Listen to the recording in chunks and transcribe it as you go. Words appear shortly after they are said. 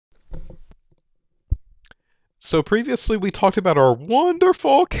So previously we talked about our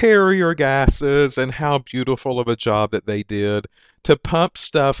wonderful carrier gases and how beautiful of a job that they did to pump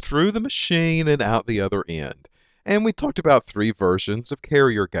stuff through the machine and out the other end. And we talked about three versions of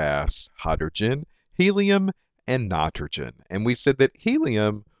carrier gas: hydrogen, helium, and nitrogen. And we said that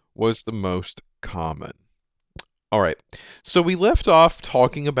helium was the most common. All right, so we left off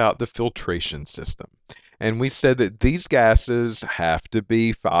talking about the filtration system, and we said that these gases have to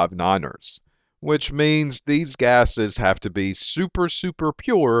be 5-9ers, which means these gases have to be super, super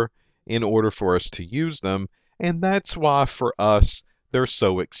pure in order for us to use them, and that's why for us they're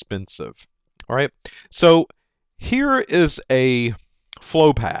so expensive. All right, so here is a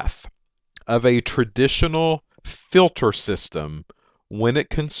flow path of a traditional filter system when it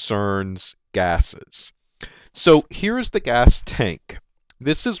concerns gases. So here's the gas tank.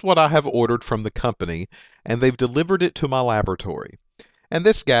 This is what I have ordered from the company, and they've delivered it to my laboratory. And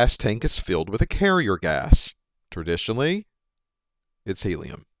this gas tank is filled with a carrier gas. Traditionally, it's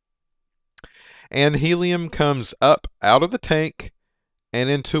helium. And helium comes up out of the tank and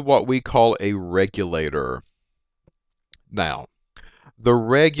into what we call a regulator. Now, the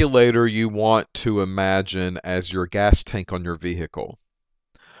regulator you want to imagine as your gas tank on your vehicle.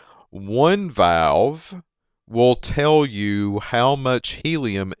 One valve will tell you how much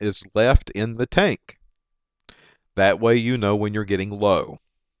helium is left in the tank. That way you know when you're getting low.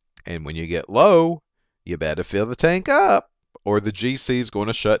 And when you get low, you better fill the tank up or the GC is going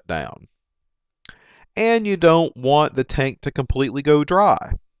to shut down. And you don't want the tank to completely go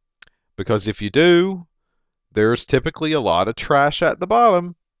dry, because if you do, there's typically a lot of trash at the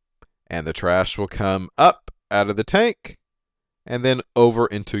bottom, and the trash will come up out of the tank and then over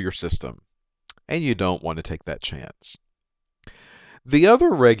into your system. And you don't want to take that chance. The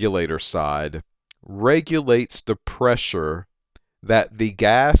other regulator side regulates the pressure that the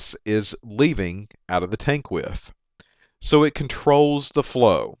gas is leaving out of the tank with. So it controls the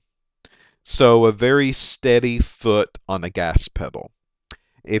flow. So a very steady foot on a gas pedal.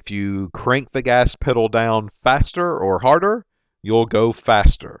 If you crank the gas pedal down faster or harder, you'll go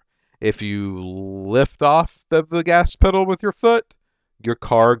faster. If you lift off the gas pedal with your foot, your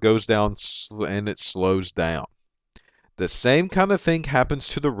car goes down and it slows down. The same kind of thing happens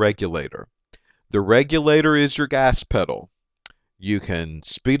to the regulator. The regulator is your gas pedal. You can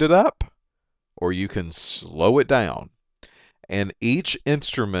speed it up or you can slow it down. And each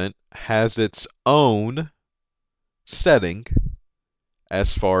instrument has its own setting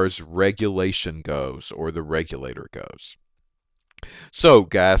as far as regulation goes, or the regulator goes. So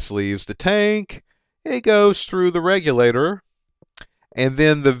gas leaves the tank, it goes through the regulator, and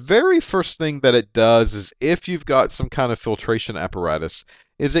then the very first thing that it does is, if you've got some kind of filtration apparatus,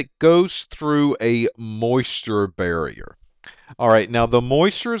 is it goes through a moisture barrier. All right, now the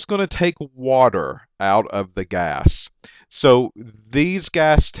moisture is going to take water out of the gas. So these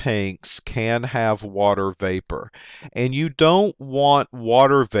gas tanks can have water vapor, and you don't want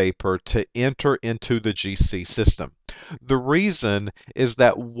water vapor to enter into the GC system. The reason is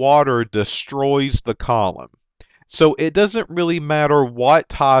that water destroys the column. So it doesn't really matter what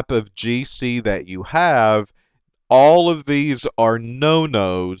type of GC that you have. All of these are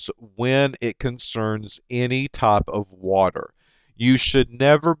no-nos when it concerns any type of water. You should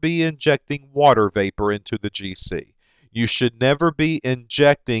never be injecting water vapor into the GC. You should never be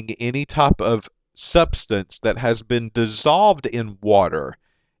injecting any type of substance that has been dissolved in water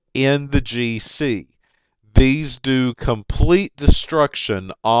in the GC. These do complete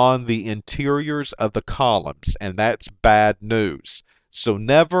destruction on the interiors of the columns, and that's bad news. So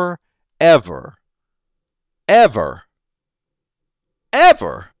never, ever, ever,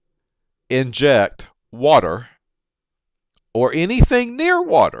 ever inject water or anything near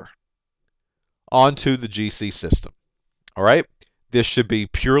water onto the GC system. All right? This should be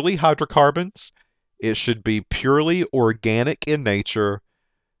purely hydrocarbons. It should be purely organic in nature,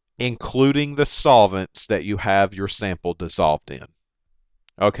 including the solvents that you have your sample dissolved in.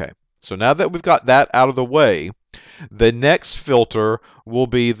 Okay, so now that we've got that out of the way, the next filter will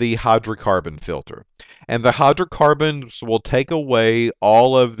be the hydrocarbon filter. And the hydrocarbons will take away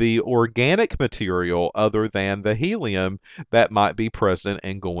all of the organic material other than the helium that might be present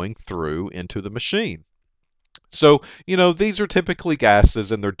and going through into the machine. So, these are typically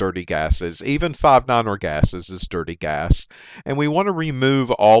gases and they're dirty gases. Even 5-9er gases is dirty gas. And we want to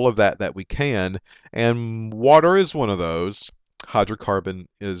remove all of that we can. And water is one of those. Hydrocarbon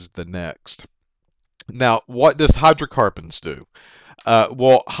is the next. Now, what does hydrocarbons do?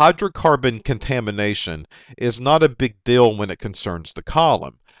 Well, hydrocarbon contamination is not a big deal when it concerns the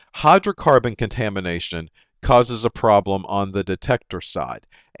column. Hydrocarbon contamination causes a problem on the detector side.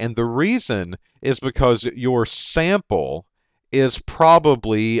 And the reason is because your sample is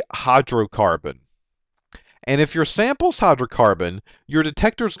probably hydrocarbon. And if your sample's hydrocarbon, your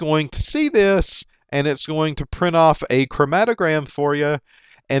detector's going to see this and it's going to print off a chromatogram for you.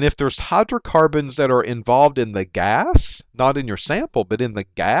 And if there's hydrocarbons that are involved in the gas, not in your sample, but in the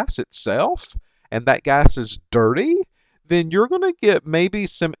gas itself, and that gas is dirty, then you're going to get maybe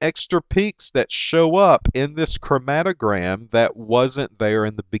some extra peaks that show up in this chromatogram that wasn't there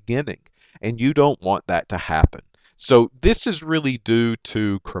in the beginning. And you don't want that to happen. So this is really due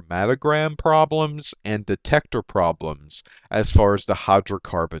to chromatogram problems and detector problems as far as the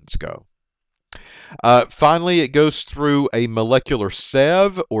hydrocarbons go. Finally, it goes through a molecular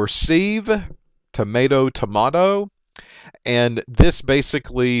sieve or sieve, tomato, and this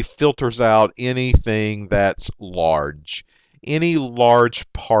basically filters out anything that's large. Any large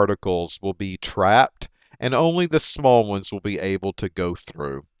particles will be trapped, and only the small ones will be able to go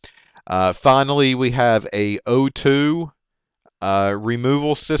through. Finally, we have a O2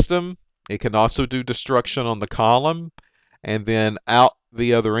 removal system. It can also do destruction on the column, and then out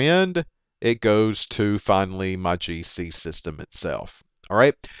the other end, it goes to finally my GC system itself. All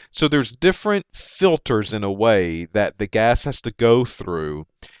right, so there's different filters in a way that the gas has to go through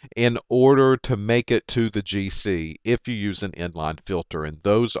in order to make it to the GC if you use an inline filter, and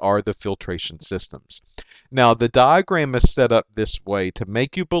those are the filtration systems. Now, the diagram is set up this way to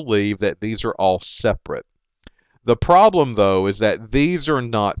make you believe that these are all separate. The problem, though, is that these are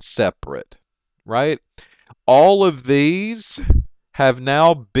not separate, right? All of these have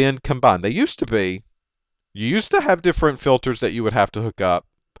now been combined. They used to be. You used to have different filters that you would have to hook up,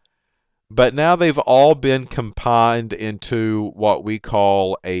 but now they've all been combined into what we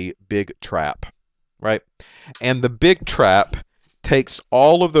call a big trap, right? And the big trap takes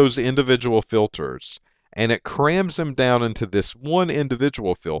all of those individual filters and it crams them down into this one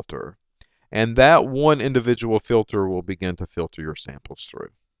individual filter. And that one individual filter will begin to filter your samples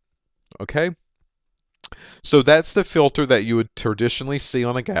through. Okay? So that's the filter that you would traditionally see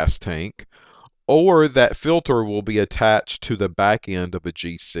on a gas tank, or that filter will be attached to the back end of a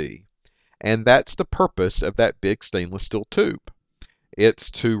GC. And that's the purpose of that big stainless steel tube.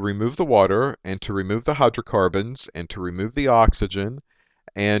 It's to remove the water and to remove the hydrocarbons and to remove the oxygen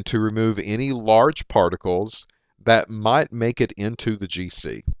and to remove any large particles that might make it into the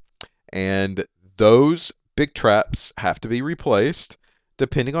GC. And those big traps have to be replaced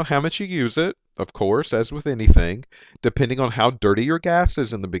depending on how much you use it, of course, as with anything, depending on how dirty your gas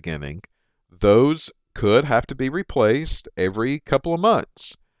is in the beginning. Those could have to be replaced every couple of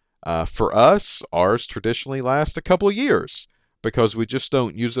months. For us, ours traditionally lasts a couple of years because we just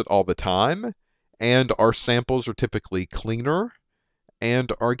don't use it all the time, and our samples are typically cleaner,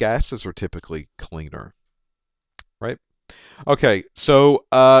 and our gases are typically cleaner, right? Okay, so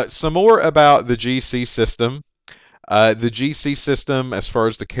some more about the GC system. The GC system, as far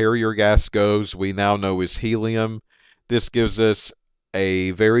as the carrier gas goes, we now know is helium. This gives us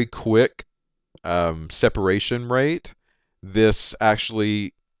a very quick separation rate. This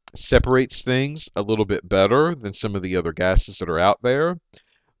actually separates things a little bit better than some of the other gases that are out there,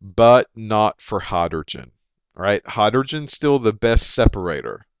 but not for hydrogen. Right? Hydrogen's still the best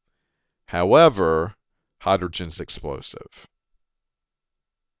separator. However, hydrogen's explosive.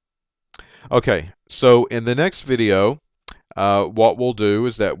 Okay, so in the next video, what we'll do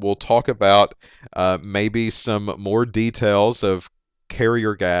is that we'll talk about maybe some more details of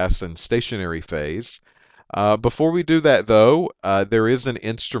carrier gas and stationary phase. Before we do that, though, there is an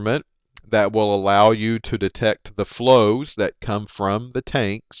instrument that will allow you to detect the flows that come from the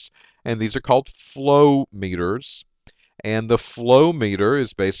tanks, and these are called flow meters. And the flow meter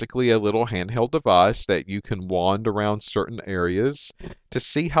is basically a little handheld device that you can wand around certain areas to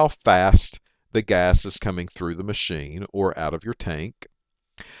see how fast the gas is coming through the machine or out of your tank.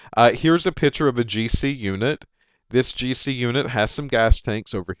 Here's a picture of a GC unit. This GC unit has some gas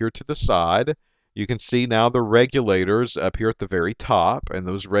tanks over here to the side. You can see now the regulators up here at the very top, and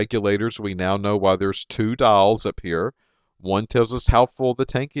those regulators, we now know why there's two dials up here. One tells us how full the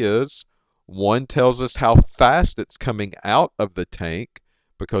tank is. One tells us how fast it's coming out of the tank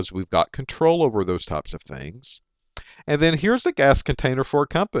because we've got control over those types of things. And then here's a gas container for a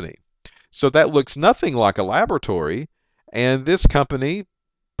company. So that looks nothing like a laboratory, and this company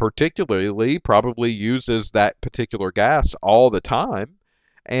particularly probably uses that particular gas all the time.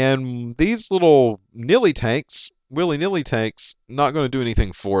 And these little willy-nilly tanks, not going to do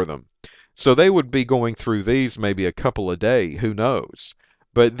anything for them. So they would be going through these maybe a couple a day, who knows.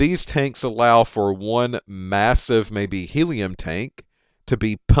 But these tanks allow for one massive, maybe helium tank to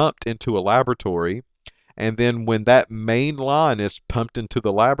be pumped into a laboratory, And then when that main line is pumped into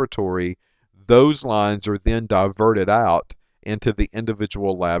the laboratory, those lines are then diverted out into the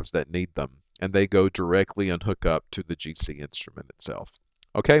individual labs that need them. And they go directly and hook up to the GC instrument itself.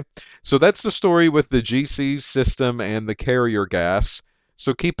 Okay, so that's the story with the GC system and the carrier gas.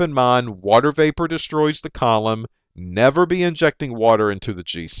 So keep in mind, water vapor destroys the column. Never be injecting water into the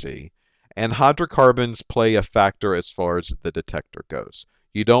GC. And hydrocarbons play a factor as far as the detector goes.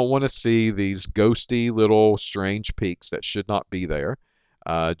 You don't want to see these ghosty little strange peaks that should not be there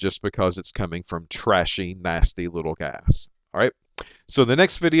just because it's coming from trashy, nasty little gas. All right, so the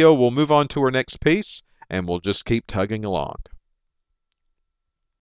next video, we'll move on to our next piece, and we'll just keep tugging along.